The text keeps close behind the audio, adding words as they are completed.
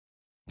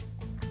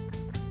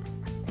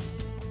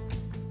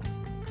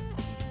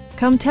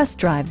Come test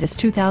drive this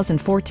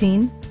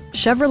 2014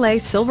 Chevrolet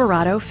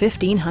Silverado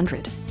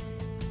 1500.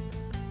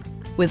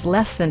 With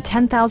less than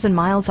 10,000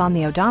 miles on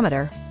the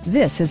odometer,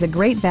 this is a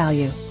great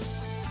value.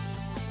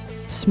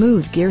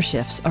 Smooth gear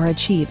shifts are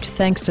achieved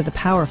thanks to the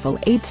powerful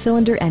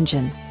 8-cylinder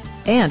engine.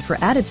 And for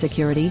added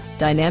security,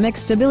 dynamic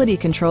stability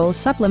control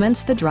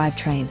supplements the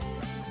drivetrain.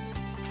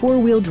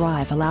 4-wheel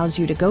drive allows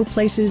you to go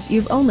places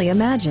you've only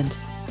imagined.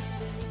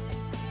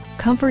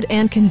 Comfort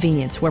and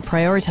convenience were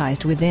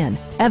prioritized within,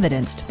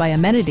 evidenced by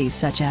amenities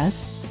such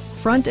as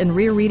front and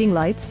rear reading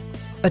lights,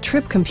 a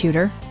trip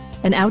computer,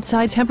 an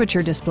outside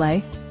temperature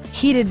display,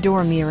 heated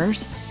door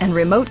mirrors, and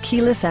remote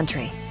keyless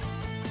entry.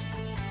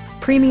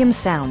 Premium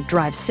sound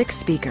drives 6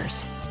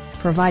 speakers,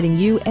 providing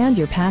you and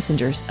your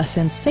passengers a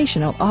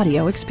sensational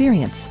audio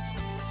experience.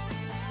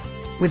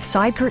 With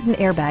side curtain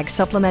airbags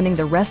supplementing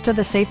the rest of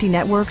the safety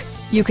network,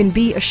 you can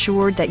be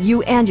assured that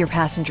you and your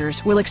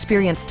passengers will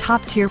experience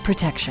top-tier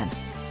protection.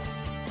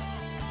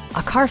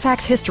 A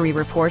Carfax history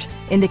report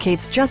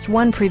indicates just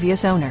one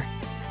previous owner.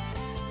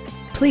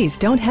 Please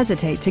don't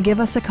hesitate to give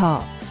us a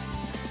call.